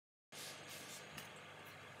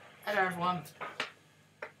Hello everyone,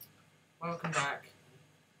 welcome back.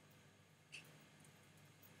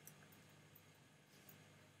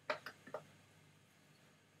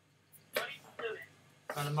 What are you doing?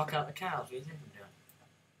 Trying to muck out the cows, what do you think I'm doing?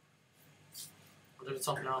 I'll do the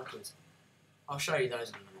topping afterwards. I'll show you those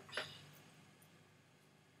in a minute.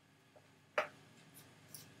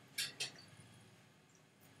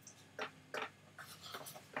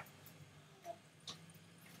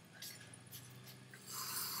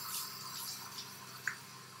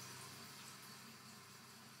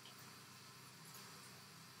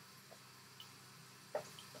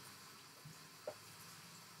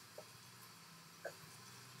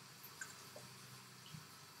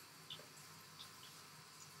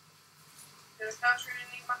 Do the cows really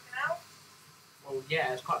need mucking out? Well, yeah,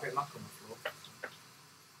 there's quite a bit of muck on the floor.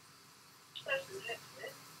 There's a little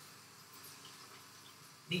bit.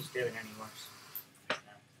 Needs doing anyway.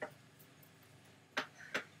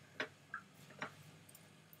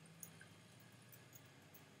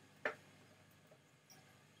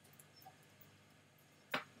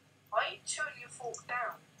 Why are you tilting your fork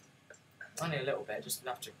down? Only a little bit, just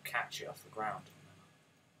enough to catch it off the ground.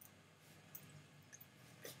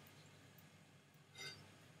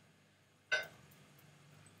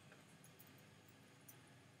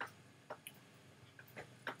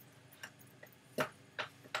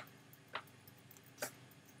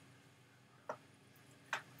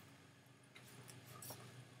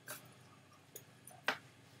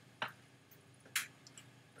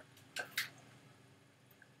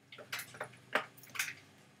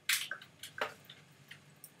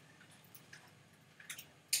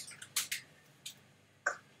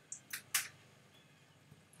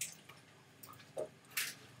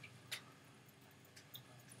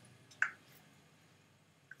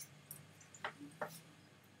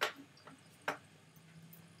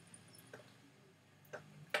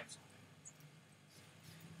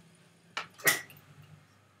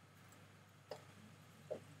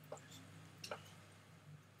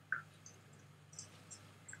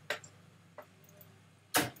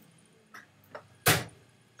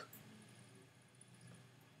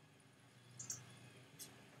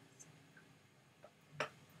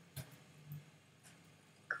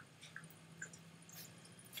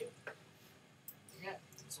 Yeah,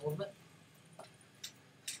 that's all of it.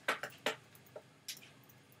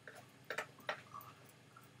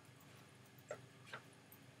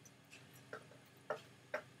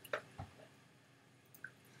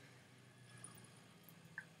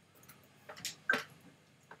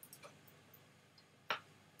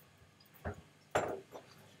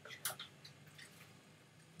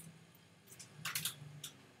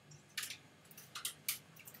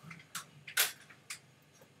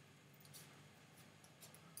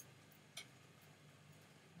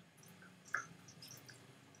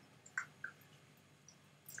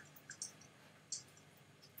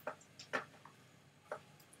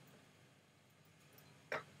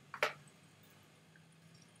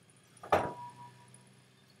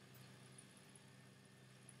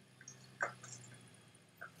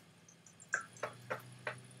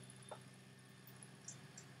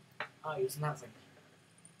 Oh, using that thing.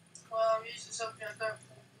 Well, I'm using something I don't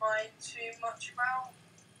mind too much about.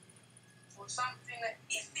 Or something that,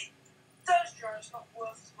 if it does dry, it's not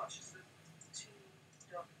worth as much as the tin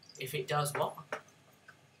done. If it does what?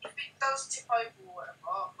 If it does tip over or whatever,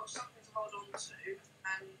 I've got something to hold on to,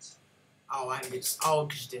 and Oh, and it's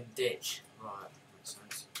because you didn't ditch. Right, makes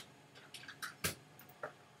sense.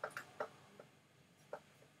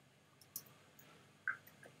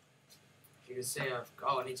 You can see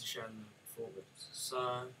I need to show them forwards. So,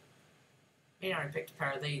 I picked a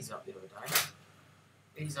pair of these up the other day.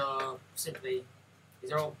 These are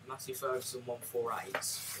all Matthew Ferguson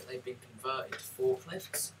 148s, but they've been converted to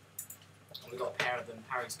forklifts. And we've got a pair of them.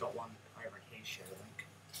 Harry's got one over in his shed, I think.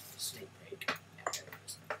 Sneak peek. Yeah, there it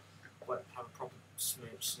is. Won't have a proper smooth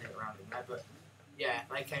sneak around in there, but yeah,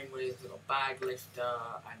 they came with a bag lifter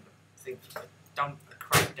and I think a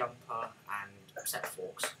crate dumper and set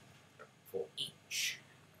forks for each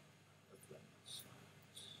of them. So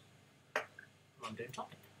I'm doing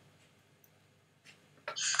topping.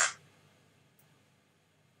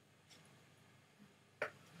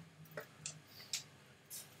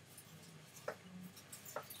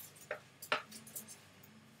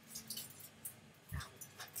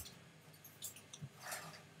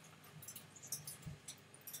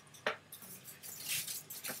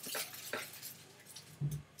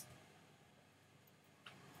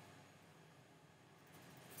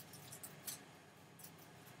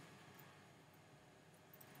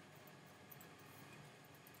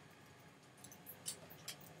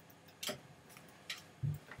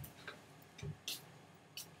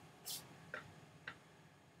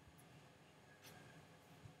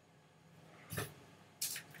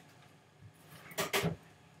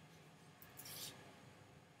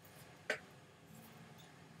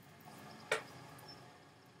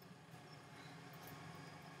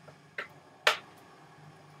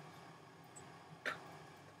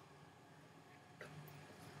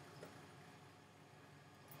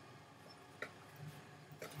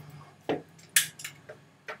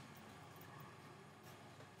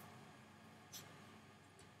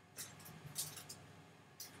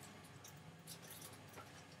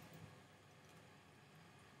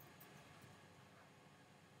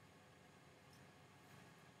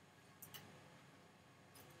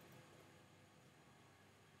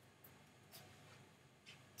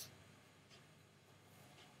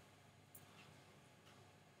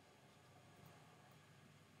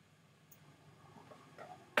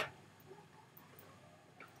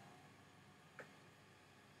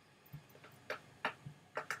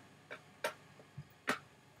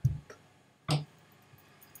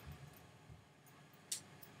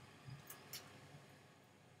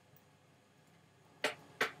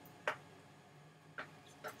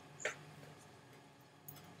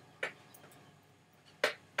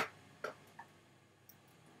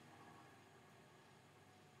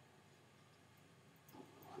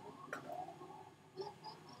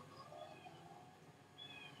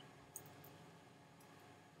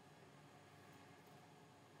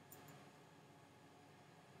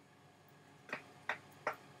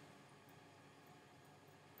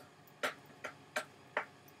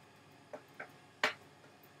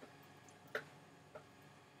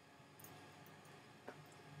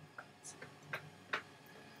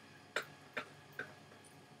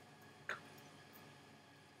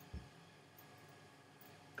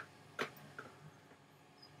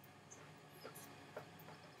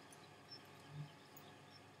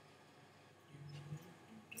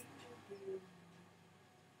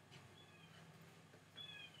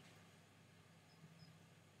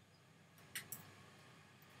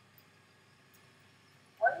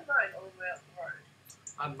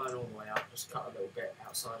 I'm mown all the way up, just cut a little bit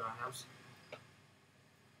outside our house.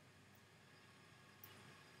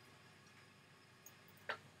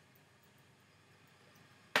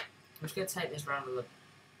 I'm just going to take this round to the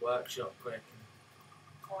workshop quick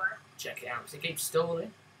and check it out, because it keeps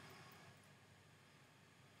stalling.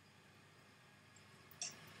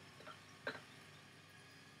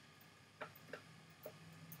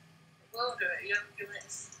 We'll do it. You haven't given it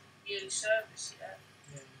its yearly service yet.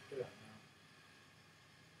 Yeah, do that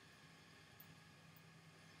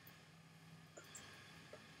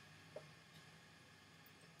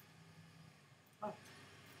now. Oh.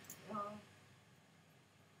 Oh.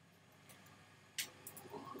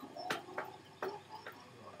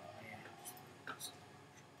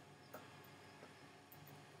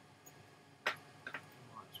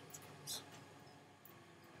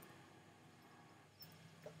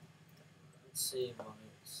 Let's see what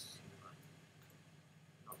it's like.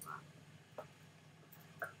 Not that.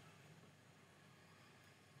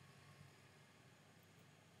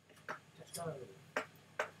 Let's go.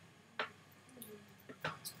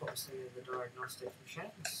 Let's put us in the diagnostic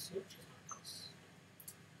machine and see what she's going to cost.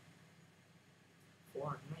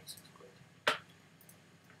 486 quid.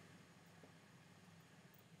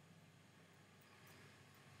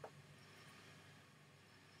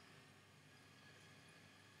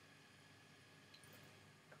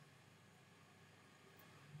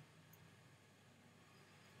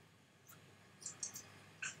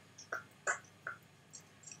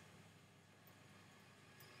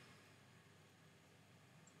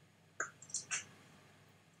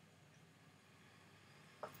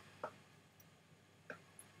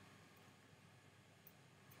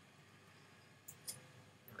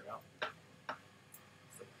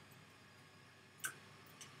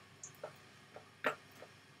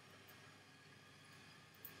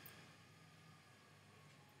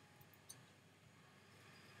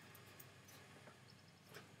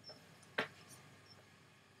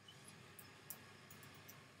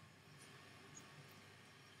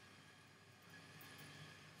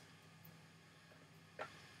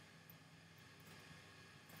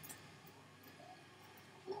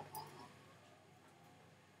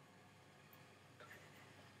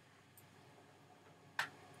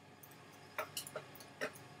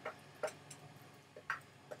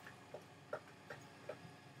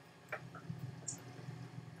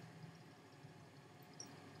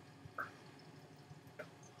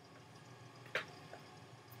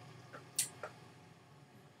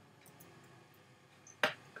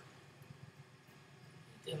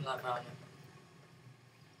 Didn't like that.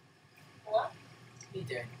 What? What are you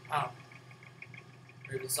doing? Oh.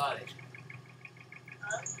 Moving silage.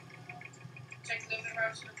 Take a look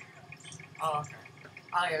around to the house. Oh, okay.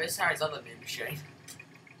 Oh, yeah, this is Harry's other new machine.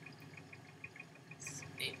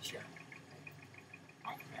 Ninja.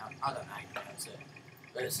 I don't know how you pronounce it.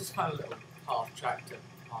 But it's this kind of little half tractor,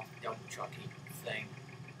 half dump trucky thing.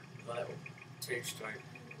 With a little two-stroke.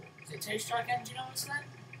 Is it two-stroke engine on this thing?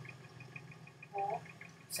 Four.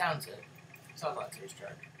 Sounds it. Sounds like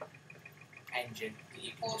two-stroke engine that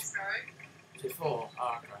you can Four just... stroke. Is it four?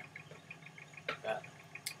 Oh, okay. But,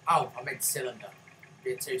 oh, I meant cylinder. It'd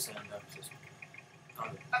be a two-cylinder, just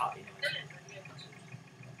kind of partly noise.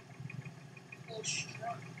 Four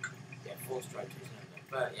stroke. Yeah, four-stroke two-cylinder.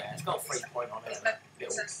 But yeah, it's got a 3-point on it.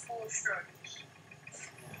 It says 4 strokes.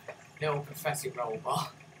 Yeah, little pathetic roll bar.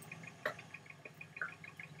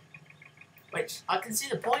 Which I can see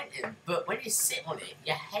the point in, but when you sit on it,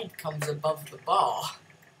 your head comes above the bar.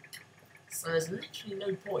 So there's literally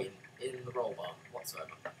no point in the roll bar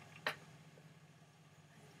whatsoever.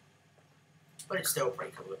 But it's still a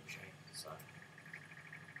pretty cool little machine, so.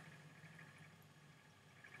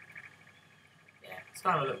 Yeah, it's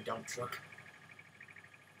kind of a little dump truck.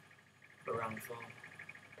 For around the farm.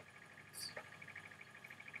 It's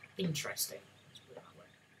interesting. Let's put it that way.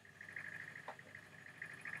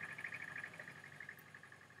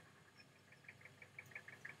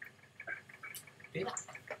 Do that.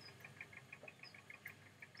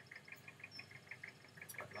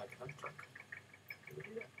 It's quite like a dump truck. Do we do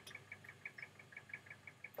that?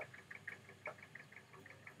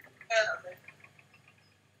 Yeah, that'll do.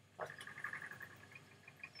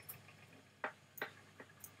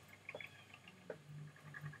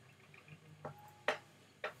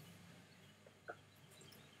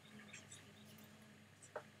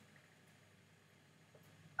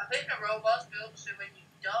 I think the robot's built so when you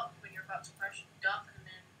duck, when you're about to crash, you duck and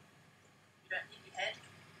then you don't hit your head.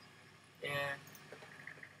 Yeah.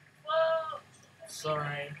 Whoa!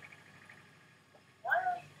 Sorry. Why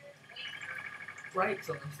are you doing weird? Brakes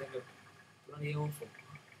on this thing are bloody awful.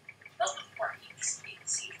 Not the brakes,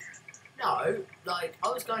 it's you. No, like, I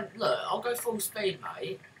was going, look, I'll go full speed,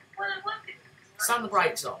 mate. Well, it won't be. Sound the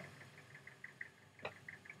brakes on. No,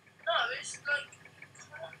 it's like, you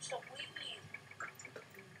can't stop wheeling.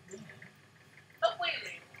 Stop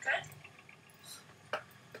wheeling, okay?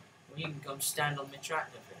 Well, you can come stand on the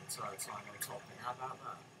tractor for the entire time on top of it. How about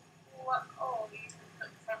that? What? Oh, you can put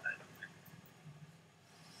the front over.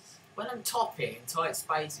 When I'm topping in tight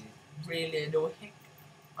spaces, really annoying.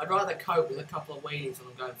 I'd rather cope with a couple of wheelies when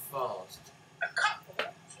I'm going fast. A couple?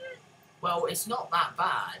 Yeah. Well, it's not that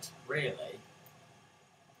bad, really.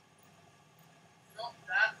 Not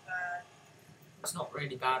that bad. It's not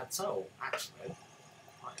really bad at all, actually.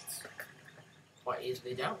 It's quite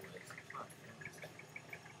easily dealt with.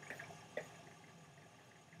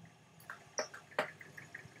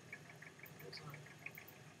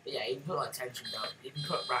 But yeah, you can put like tension belt, you can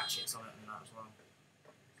put ratchets on it and that as well.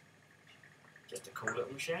 Just a cool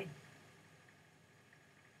little machine.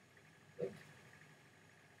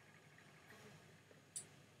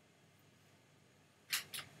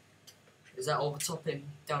 Is that all the topping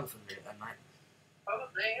done for me then, mate?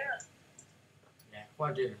 Probably, yeah. Yeah,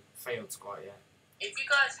 won't do the fields quite yet. If you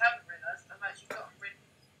guys haven't realised, I've actually gotten rid of.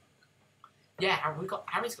 Yeah,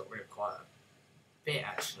 Harry's got rid of quite a bit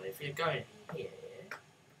actually. If you're going here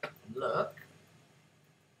and look,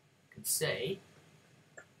 you can see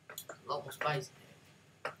a lot more space in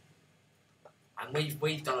here. And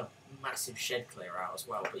we've done a massive shed clear out as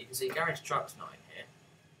well, but you can see garage truck's not in here.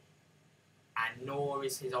 And nor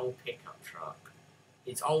is his old pickup truck.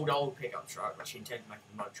 His old pickup truck, which he intended to make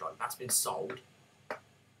a mud truck, that's been sold.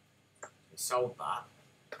 He sold that,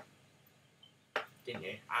 didn't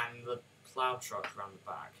you? And the plough truck's around the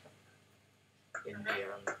back in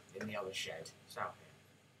the other shed. It's out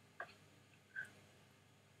here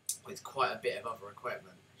with quite a bit of other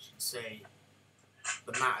equipment. As you can see,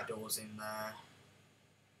 the matadors in there.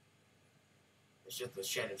 It's just the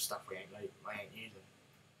shed of stuff we ain't using.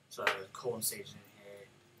 So corn seeds in here,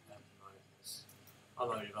 there's a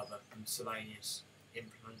load of other miscellaneous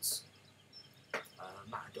implements.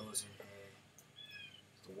 Matadors in here,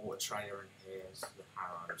 the water trailer in here, there's the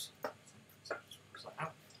harrows. It's like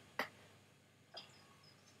that.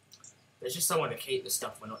 There's just somewhere to keep the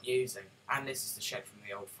stuff we're not using, and this is the shed from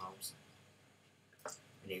the old farms.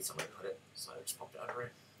 We need somewhere to put it, so just pop it over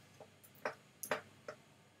here.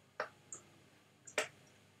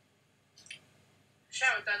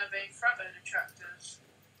 Haven't done a big front loader tractors.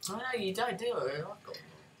 Oh no, you don't do it. I've got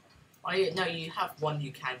one. Oh, no, you have one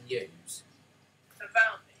you can use. The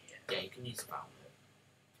Valmy, yeah. Yeah, you can use a Valmy.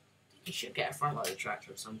 You should get a front loader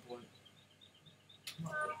tractor at some point.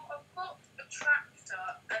 I've got a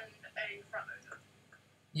tractor and a front loader.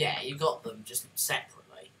 Yeah, you got them just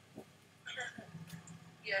separately.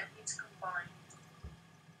 Yeah, need to combine.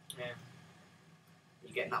 Yeah.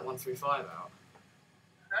 You getting that 135 out?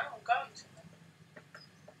 No, I'm going to.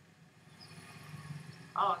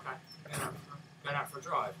 Oh, okay. Going out for a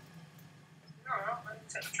drive. No, I'm going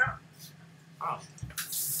to take the truck. Oh.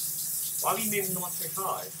 Why are you moving the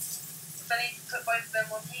 135? Because I need to put both of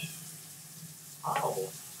them on here.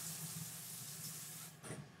 Oh.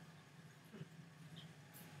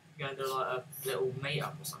 You going to do like a little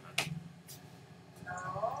meet-up or something?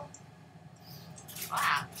 No.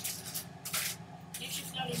 Ah! You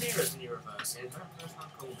should know your mirrors when you reverse it. That's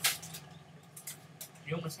not cool.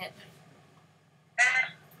 You almost hit me.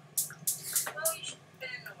 Well, you should have been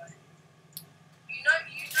in the way. You know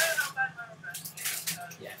how bad my reverse is, so...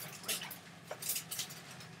 Yeah.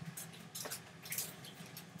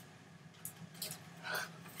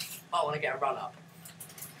 I want to get a run up.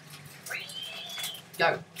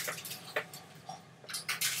 Go.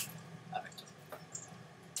 Perfect.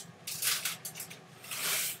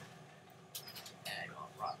 Yeah, you are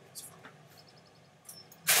right. That's fine.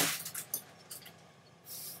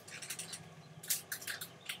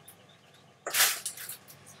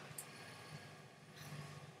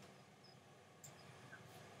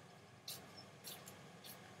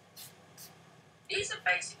 These are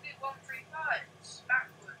basically 135s,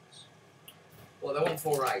 backwards. Well, they're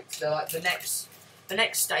 148. They're like the next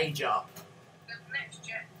stage up, The next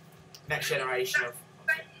gen. next generation of.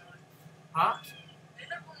 They Huh?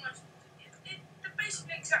 look almost... They're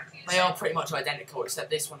basically exactly the They same. are pretty much identical, except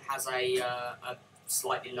this one has a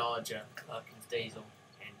slightly larger Perkins diesel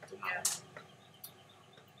in the that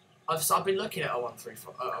one. I've been looking at a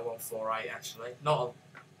 148 actually. Not.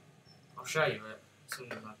 I'll show you it. It's in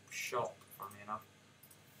the shop, funny enough.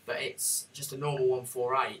 But it's just a normal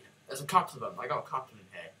 148. There's a couple of them. I got a couple in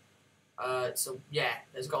here. So yeah,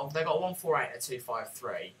 they got a 148 and a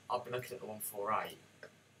 253. I've been looking at the 148,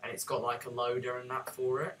 and it's got like a loader and that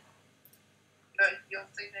for it. No, your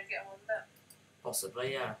you're thinking of getting one of them?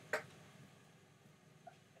 Possibly, yeah. There's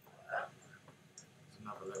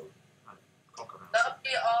another little cock around. That'll be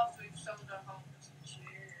after we've sold our harvest this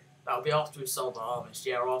year. That'll be after we've sold the harvest,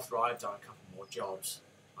 yeah, or after I've done a couple more jobs.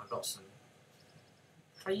 I've got some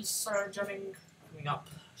tree surgeoning coming up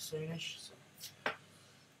soonish. So. In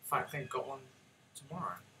fact, I think I've got one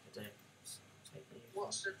tomorrow to do. So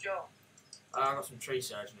What's the job? I've got some tree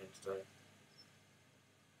surgeoning to do.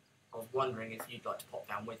 I was wondering if you'd like to pop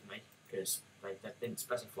down with me, because they didn't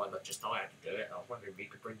specify that just I had to do it. I was wondering if you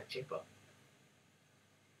could bring the chipper.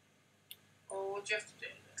 Or what do you have to do?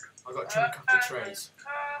 I've got to trim a couple of trees.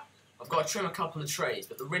 I've got to trim a couple of trees,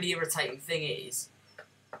 but the really irritating thing is,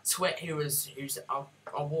 Twit who's I'll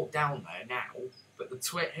walk down there now, but the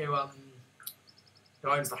Twit who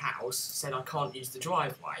owns the house said I can't use the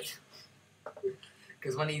driveway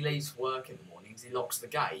because when he leaves for work in the mornings, he locks the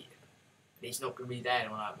gate. He's not going to be there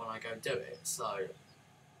when I go do it. So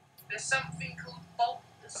there's something called bolt.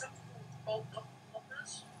 There's something called bolt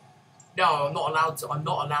lockers. no, I'm not allowed to. I'm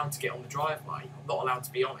not allowed to get on the driveway. I'm not allowed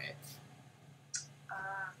to be on it.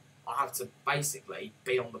 I have to basically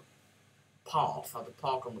be on the path. I have to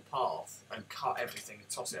park on the path and cut everything and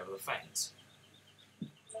toss it over the fence.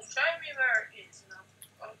 Well, show me where it is, and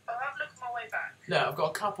I'll have a look on my way back. Look, I've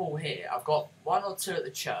got a couple here. I've got one or two at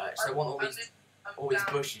the church. They want all these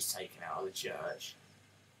bushes taken out of the church,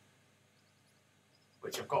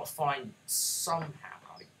 which I've got to find somehow.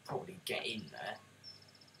 I can probably get in there.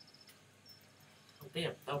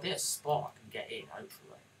 There'll be a spot I can get in,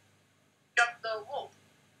 hopefully. Jump the wall.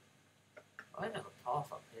 I don't have a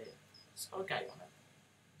path up here. It's got a gate on it.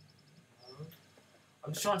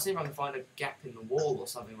 I'm just trying to see if I can find a gap in the wall or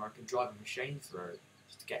something where I can drive a machine through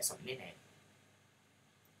just to get something in it.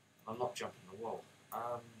 I'm not jumping the wall.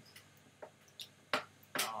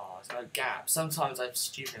 There's no gap. Sometimes I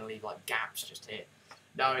stupidly leave like gaps just here.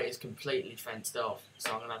 No, it is completely fenced off,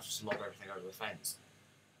 so I'm gonna have to just log everything over the fence.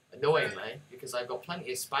 Annoyingly, because I've got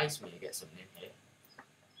plenty of space for me to get something in here.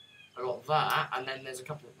 I got that, and then there's a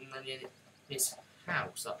couple, and then this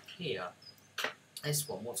house up here. This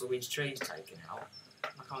one wants all these trees taken out.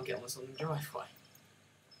 I can't get on the southern driveway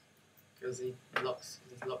because he's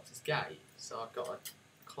locked his gate. So I've got to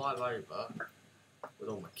climb over with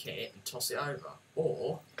all my kit and toss it over.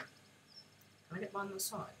 Or can I get mine on the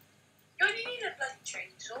side? You only need a bloody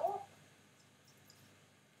chainsaw.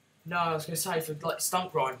 No, I was going to say for like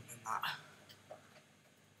stump grinding and that.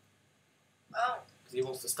 Oh. Because he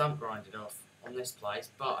wants to stump grind it off on this place,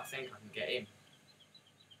 but I think I can get in.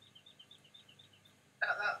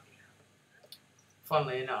 That'd be...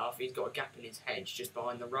 Funnily enough, he's got a gap in his hedge just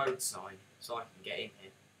behind the road sign, so I can get in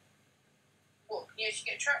here. What, can you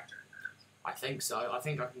actually get a tractor? I think so. I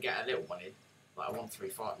think I can get a little one in, like a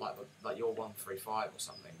 135, like your 135 or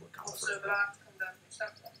something would come through. So they'll have to come down to the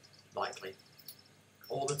stump line. Likely.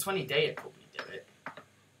 Or the 20D would probably do it.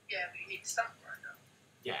 Yeah, but you need a stump grinder.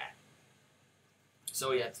 Yeah. So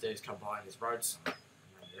all you have to do is come behind this road sign, and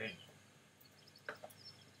then you're in.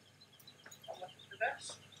 The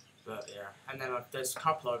best. But yeah, and then there's a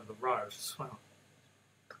couple over the road as well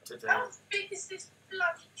to do. How big is this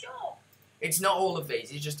bloody job? It's not all of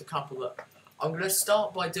these, it's just a couple that... I'm going to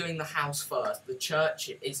start by doing the house first. The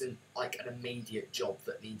church isn't like an immediate job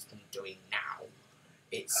that needs to be doing now.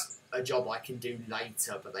 It's a job I can do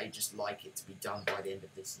later, but they just like it to be done by the end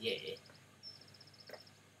of this year.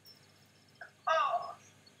 Oh!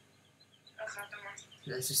 That's not the one.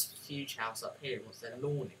 There's this huge house up here who wants their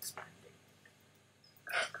lawn expanding.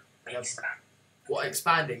 What,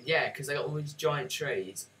 expanding? Yeah, because they got all these giant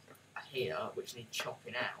trees here which need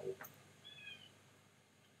chopping out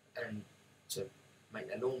and to make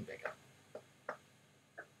their lawn bigger.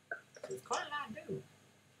 So it's quite a lot to do.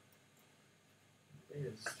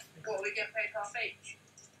 It is. What, we get paid half each?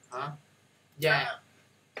 Huh? Yeah.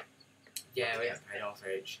 Yeah, we get paid off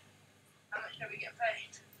each. How much do we get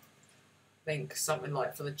paid? I think something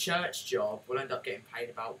like for the church job, we'll end up getting paid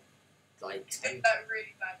about like 10. It's that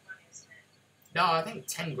really bad money, isn't it? No, I think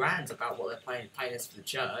 10 grand's about what they're paying us for the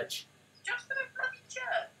church. Just for the bloody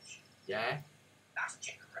church? Yeah. That's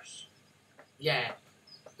generous. Yeah.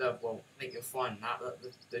 Well, I think you'll find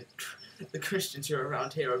that the Christians who are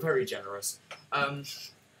around here are very generous. And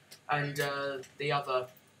the other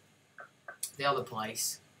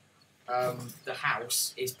place, the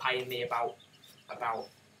house is paying me about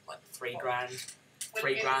like 3 grand.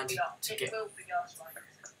 3 grand to get. It will be us, like.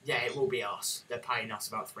 Yeah, it will be us. They're paying us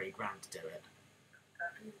about 3 grand to do it.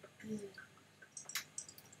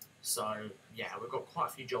 So yeah, we've got quite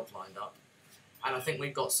a few jobs lined up, and I think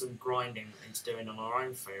we've got some grinding it's doing on our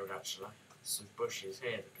own field actually. Some bushes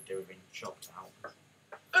here that could do with being chopped out.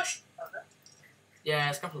 Bush. Yeah,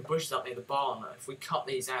 there's a couple of bushes up near the barn. If we cut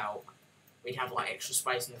these out, we'd have like extra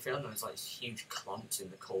space in the field, and there's like huge clumps in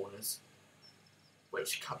the corners,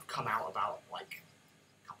 which come out about like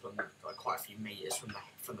a couple of like quite a few meters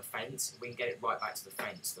from the fence. If we can get it right back to the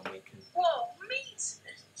fence, then we can. Whoa, meters!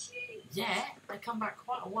 Jeez. Yeah, they come back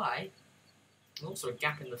quite a way. There's also a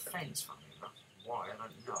gap in the fence. Funny enough, why I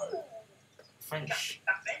don't know. Ooh. Fence.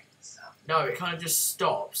 That fence. No, it kind of just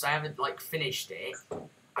stops. They haven't like finished it,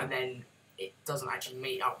 and then it doesn't actually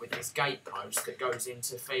meet up with this gate post that goes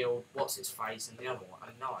into field. What's its face and the other one?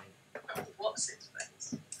 And 9. Oh, what's its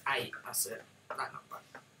face? 8. That's it. That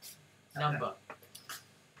number.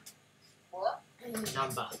 What?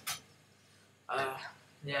 Number.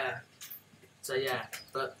 Yeah. So yeah,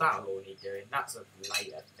 but that'll all need doing. That's a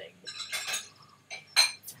later thing.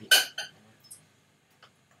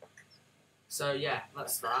 So yeah,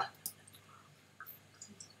 that's that.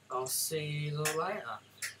 I'll see you later.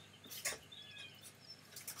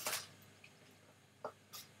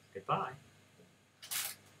 Goodbye.